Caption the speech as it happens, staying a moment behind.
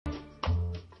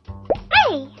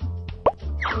play.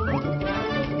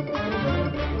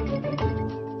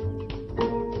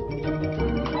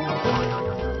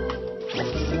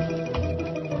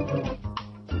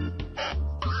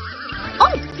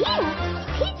 Oh dear!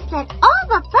 Pete's let all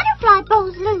the butterfly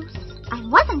bows loose. I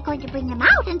wasn't going to bring them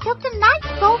out until tonight's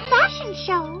bow fashion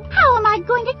show. How am I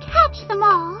going to catch them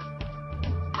all?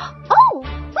 Oh,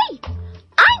 wait!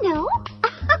 I know!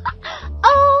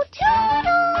 Oh,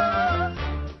 Toodles!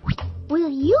 Will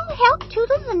you help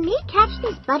Toodles and me catch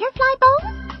these butterfly bows?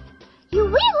 You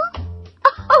will?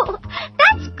 Oh,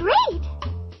 that's great!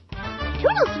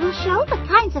 Toodles will show the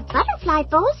kinds of butterfly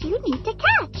bows you need to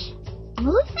catch.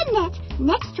 Move the net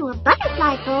next to a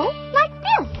butterfly bow like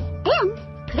this. Then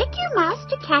click your mouse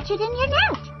to catch it in your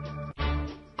net.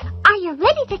 Are you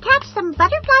ready to catch some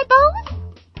butterfly bows?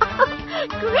 Oh,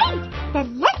 great!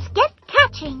 Then let's get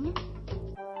catching.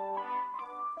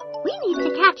 We need to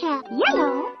catch a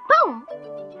yellow bow.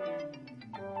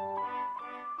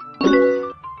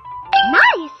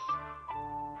 Nice!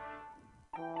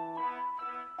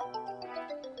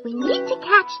 We need to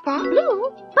catch the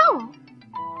blue bow.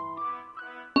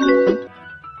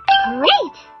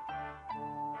 Great!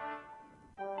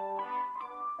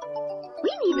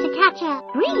 We need to catch a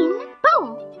green bow.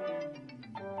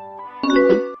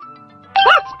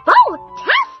 That's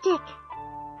bow-tastic!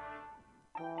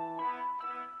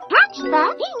 Catch the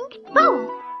pink bow.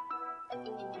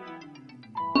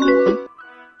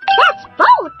 That's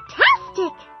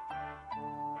bow-tastic!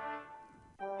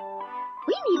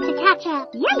 We need to catch a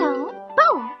yellow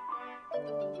bow.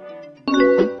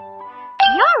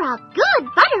 You're a good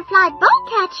butterfly bow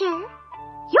catcher.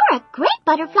 You're a great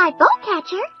butterfly bow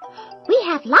catcher. We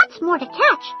have lots more to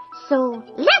catch, so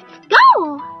let's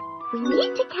go! We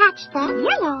need to catch the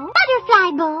yellow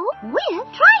butterfly bow with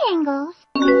triangles.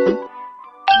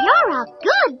 You're a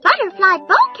good butterfly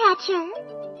bow catcher.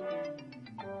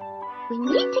 We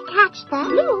need to catch the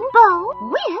blue bow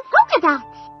with polka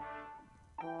dots.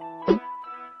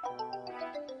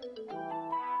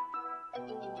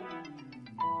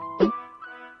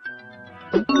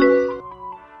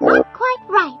 Not quite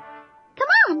right.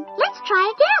 Come on, let's try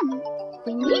again.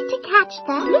 We need to catch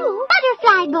the blue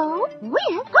butterfly bow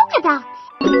with polka dots.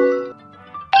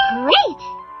 Great!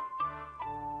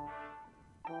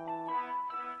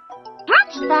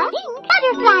 Catch the pink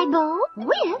butterfly bow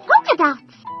with polka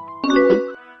dots.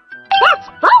 That's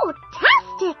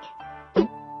bow-tastic!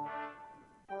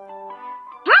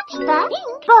 Catch the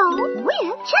pink bow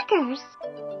with checkers.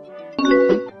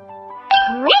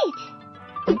 Great!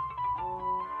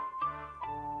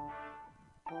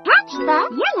 Catch the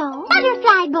yellow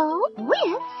butterfly bow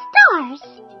with stars.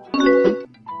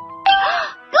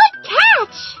 Good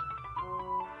catch!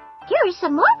 Here are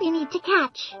some more we need to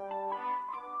catch.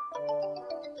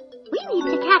 We need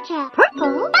to catch a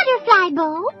purple butterfly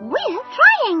bow with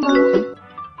triangles.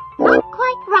 Not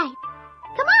quite right.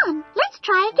 Come on, let's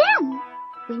try again.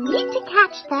 We need to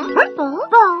catch the purple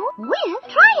bow with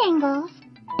triangles.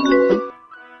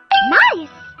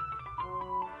 Nice!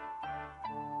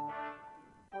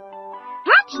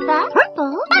 Catch the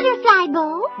purple butterfly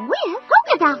bow with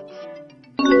polka dots.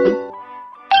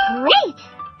 Great!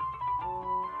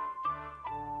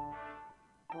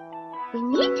 We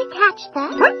need to catch the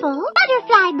purple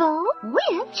butterfly bow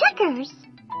with checkers.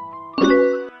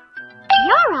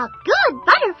 You're a good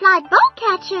butterfly bow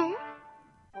catcher.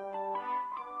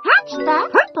 Catch the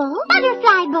purple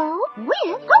butterfly bow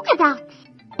with polka dots.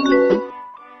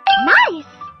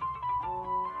 Nice!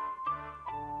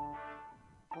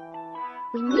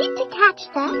 We need to catch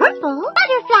the purple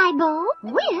butterfly bow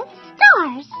with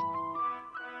stars.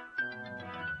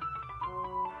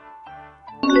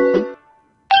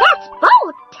 That's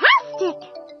bow-tastic!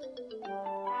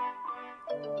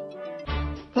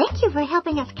 Thank you for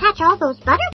helping us catch all those butterflies.